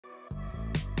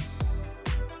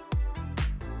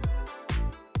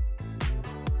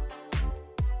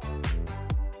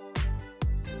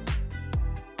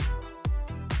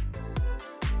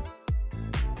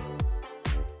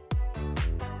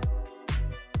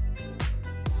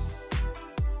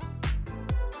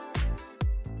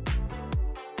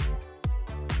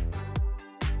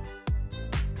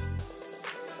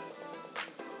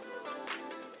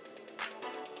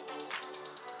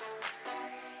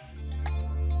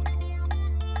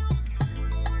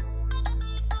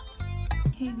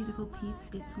Hey beautiful peeps,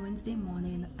 it's Wednesday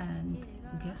morning and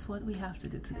guess what we have to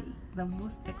do today? The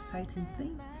most exciting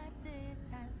thing.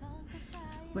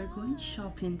 We're going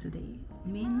shopping today,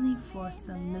 mainly for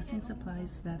some nursing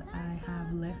supplies that I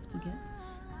have left to get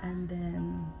and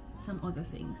then some other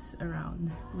things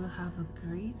around. We'll have a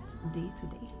great day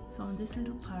today. So on this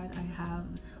little part I have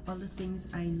all the things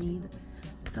I need.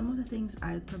 Some of the things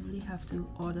I'll probably have to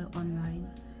order online.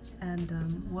 And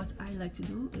what I like to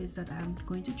do is that I'm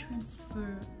going to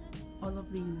transfer all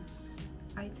of these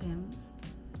items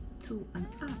to an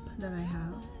app that I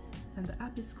have, and the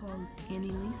app is called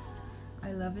AnyList.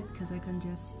 I love it because I can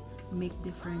just make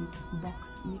different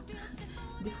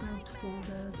different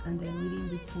folders, and then within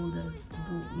these folders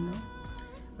do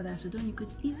what I have to do, and you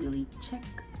could easily check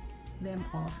them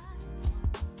off.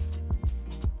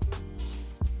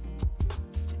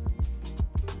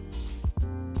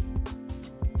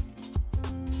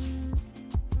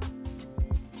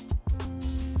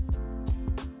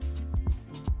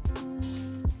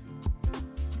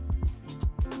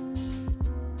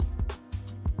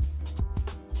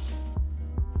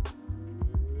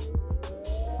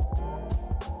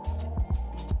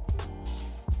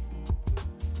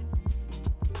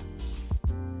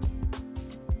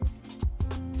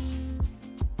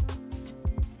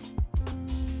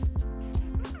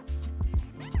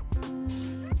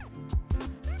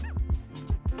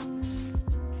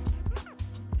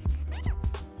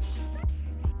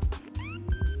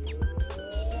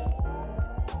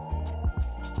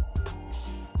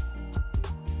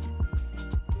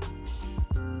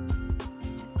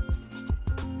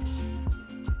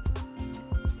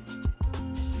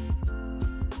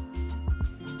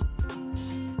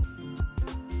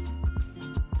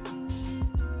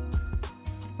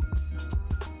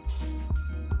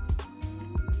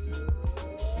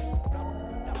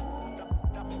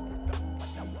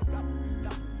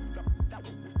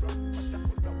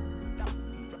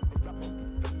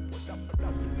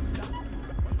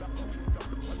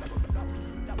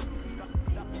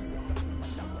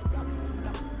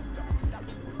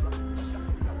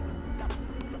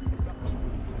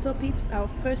 So peeps, our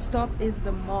first stop is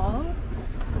the mall.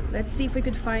 Let's see if we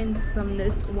could find some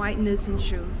white nursing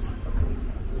shoes.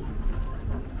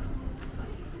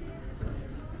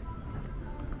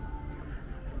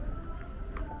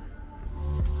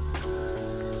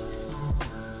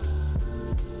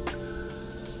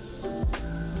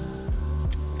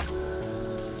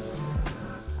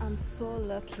 I'm so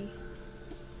lucky.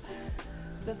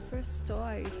 The first store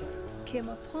I came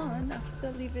upon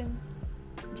after leaving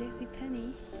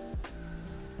JCPenney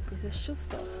is a shoe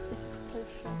store. This is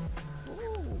perfect.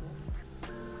 Ooh.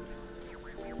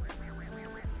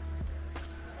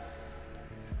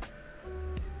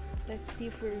 Let's see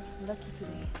if we're lucky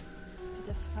today to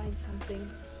just find something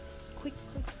quick.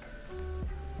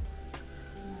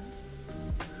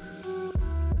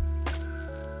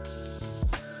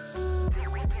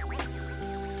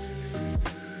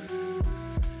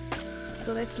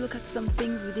 So let's look at some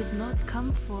things we did not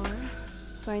come for.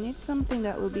 So I need something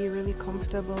that will be really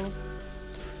comfortable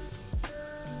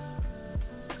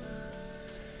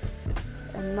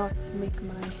and not make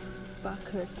my back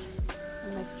hurt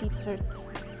and my feet hurt.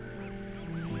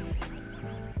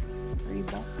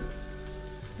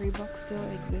 Reebok still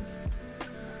exists.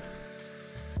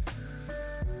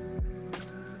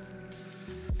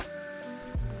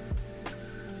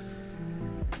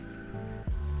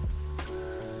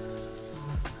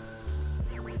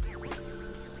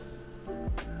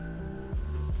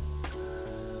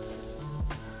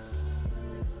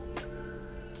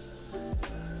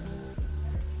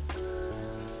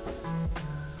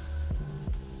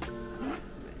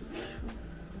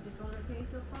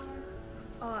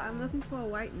 Oh, I'm looking for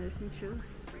white nursing shoes.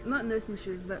 Not nursing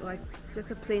shoes, but like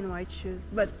just a plain white shoes.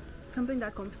 But something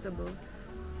that comfortable.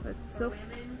 But so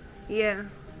yeah.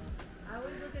 I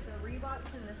would look at the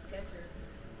Reeboks and the Skechers.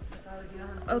 If I was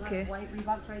young, okay. White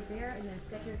Reeboks right there, and then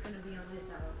Skechers gonna be on this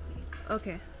side.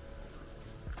 Okay.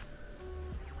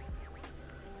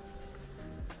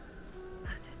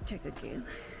 I'll just check again.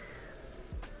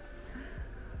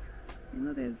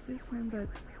 There's this one, but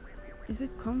is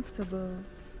it comfortable?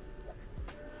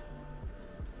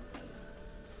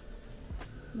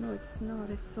 No, it's not.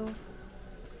 It's so...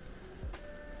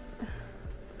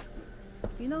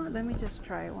 let me just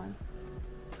try one.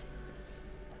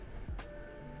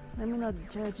 Let me not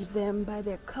judge them by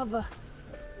their cover.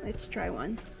 Let's try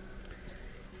one.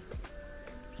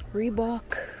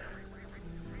 Reebok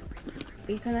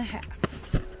 8.5.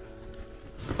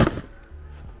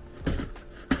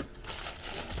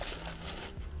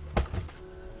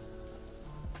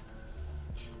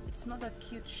 It's not a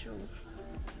cute shoe.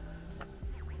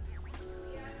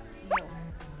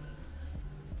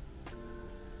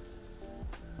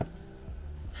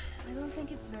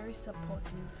 very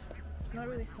supportive. It's not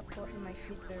really supporting my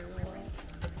feet very well.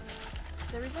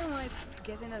 The reason why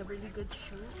getting a really good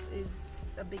shoe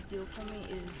is a big deal for me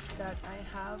is that I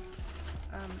have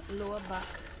lower back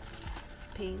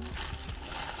pain.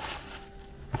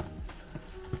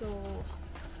 So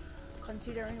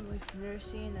considering with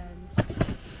nursing and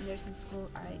nursing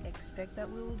school, I expect that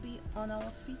we will be on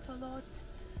our feet a lot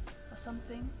or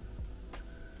something.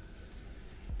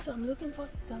 So I'm looking for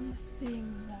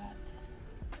something that...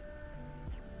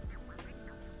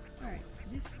 Alright,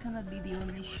 this cannot be the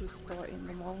only shoe store in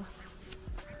the mall.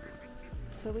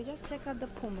 So we just checked out the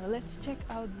Puma. Let's check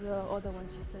out the other one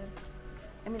she said.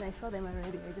 I mean, I saw them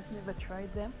already, I just never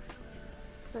tried them.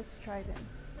 Let's try them.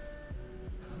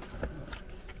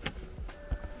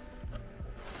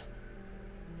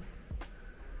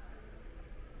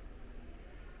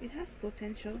 It has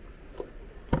potential.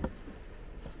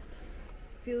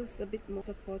 Feels a bit more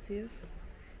supportive.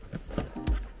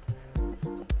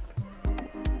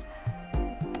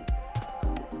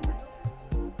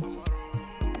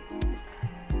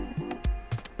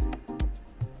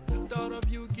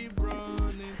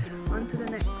 On to the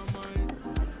next.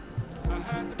 I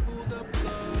had to pull the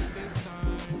plug this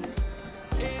time.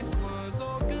 It was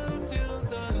all good till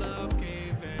the love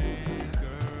gave in,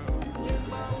 girl.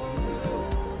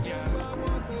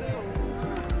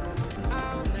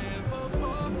 I'll never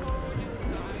fall for you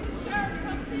tight.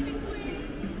 Come see me, please.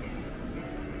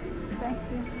 Thank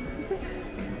you.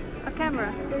 A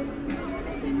camera.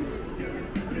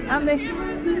 I'm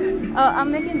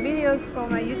making videos for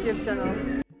my YouTube channel.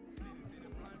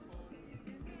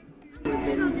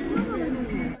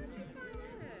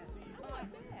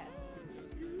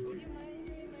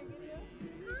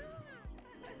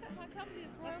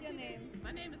 What's your name?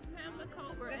 My name is Pamela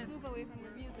Colbert. Let's move away from the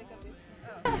music a bit.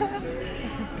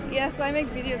 Yeah, so I make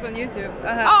videos on YouTube.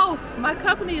 Oh, my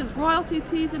company is Royalty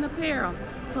Tees and Apparel.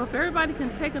 So if everybody can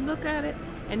take a look at it,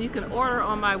 and you can order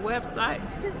on my website,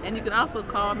 and you can also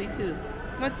call me too.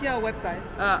 What's your website?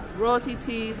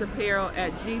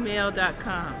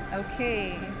 royaltyteesapparel@gmail.com.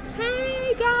 Okay.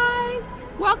 Hey guys,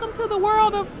 welcome to the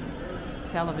world of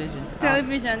television.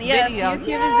 Television, yes. Video.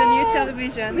 YouTube is the new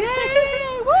television.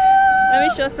 Yay! Woo! Let me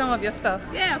show some of your stuff.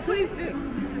 Yeah, please do.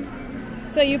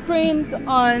 So you print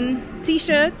on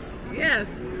t-shirts? Yes,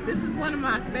 this is one of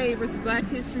my favorites, Black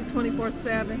History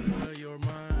 24/7. You're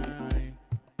mine.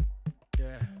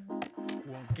 Yeah,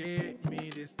 won't get me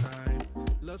this time.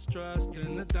 Lost trust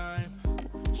in the dime.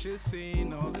 She's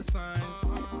seen all the signs.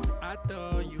 I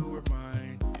thought you were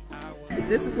mine.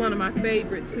 This is one of my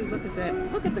favorite too. Look at that.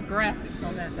 Look at the graphics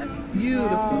on that. That's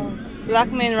beautiful. Wow.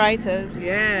 Black men writers.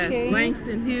 Yes, Okay.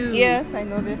 Langston Hughes. Yes, I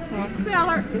know this one.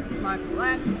 Seller. This is my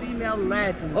black female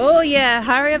legend. Oh yeah,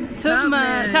 Harriet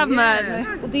Tubman. Yes.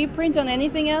 Do you print on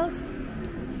anything else?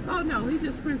 Oh no, he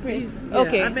just prints these. Yeah,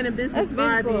 Okay. I've been in business That's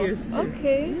 5 beautiful. years too.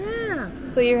 Okay. Yeah.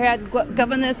 So you're at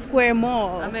Governor Square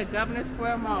Mall. I'm at Governor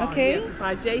Square Mall. Okay. Yes,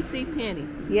 by J.C. Penney.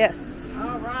 Yes.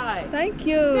 All right. Thank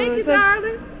you. Thank you, It was-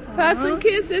 darling. Hugs and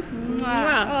kisses. Mwah.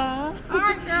 Mwah. Aw. All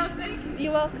right, girl. Thank you.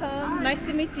 You're welcome. Nice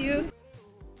to meet you.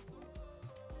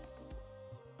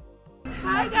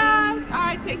 Hi, guys. All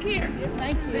right, take care.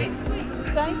 Thank Stay you. sweet.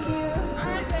 Thank you. All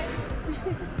right, baby.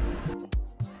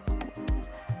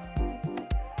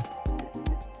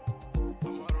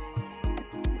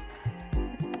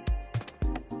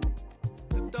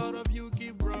 The thought of you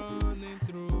keep running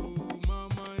through my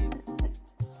mind.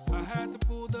 I had to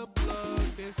pull the plug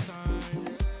this time.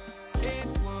 It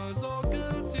was all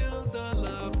good till the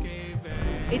love gave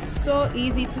in. It's so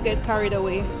easy to get carried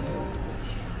away.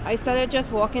 I started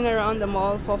just walking around the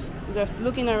mall for just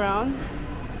looking around.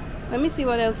 Let me see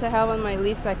what else I have on my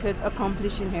list I could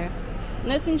accomplish in here.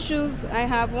 Nursing shoes, I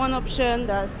have one option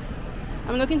that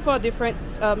I'm looking for a different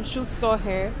shoe store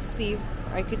here to see if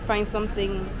I could find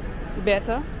something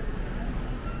better.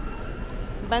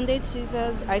 Bandage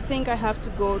scissors, I think I have to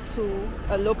go to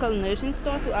a local nursing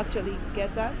store to actually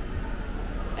get that.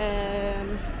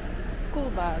 School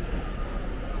bag.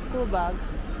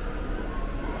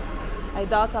 I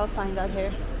doubt I'll find that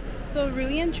here. So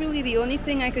really and truly the only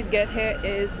thing I could get here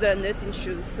is the nursing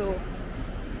shoes. So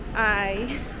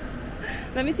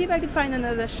let me see if I can find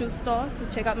another shoe store to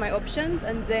check out my options,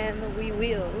 and then we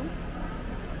will,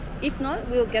 if not,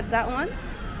 we'll get that one.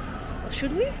 Or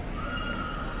should we?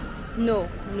 No.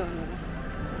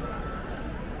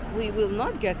 We will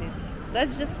not get it.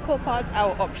 Let's just scope out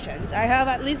our options. I have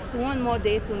at least one more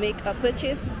day to make a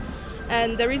purchase,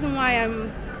 and the reason why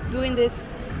I'm doing this,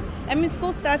 I mean,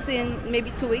 school starts in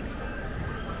maybe 2 weeks,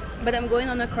 but I'm going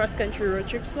on a cross-country road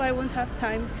trip, so I won't have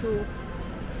time to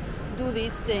do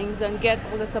these things and get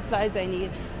all the supplies I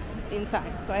need. in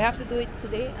time. So I have to do it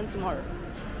today and tomorrow.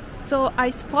 So I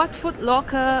spot Foot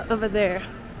Locker over there.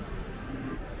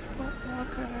 Foot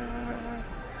Locker.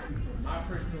 My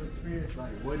personal experience,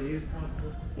 like what is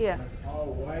comfortable? Yeah. That's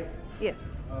all white.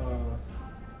 Yes.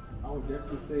 I would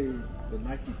definitely say the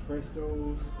Nike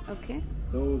Prestos. Okay.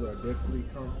 Those are definitely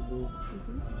comfortable.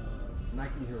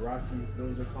 Nike Hirachis,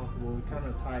 those are comfortable. Kind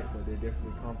of tight, but they're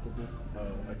definitely comfortable.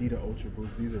 Adidas Ultra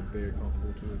Boost, these are very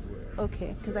comfortable too as well.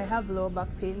 Okay, because I have lower back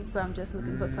pain, so I'm just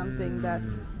looking for something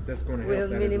that's going to will help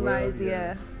that minimize. as well.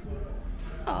 Yeah.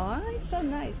 Oh, it's so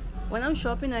nice. When I'm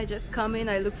shopping, I just come in,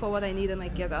 I look for what I need, and I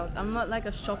get out. I'm not like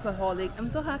a shopaholic. I'm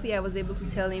so happy I was able to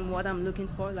tell him what I'm looking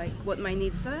for, like what my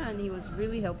needs are, and he was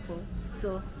really helpful.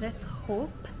 So let's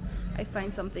hope I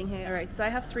find something here. All right, so I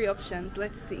have 3 options.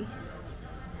 Let's see.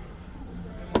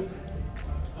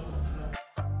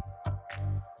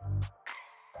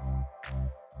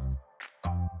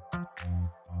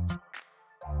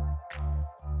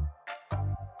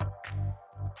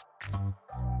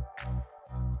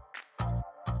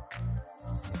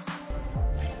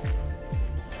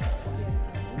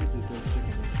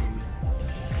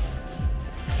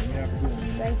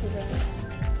 Thank you, guys.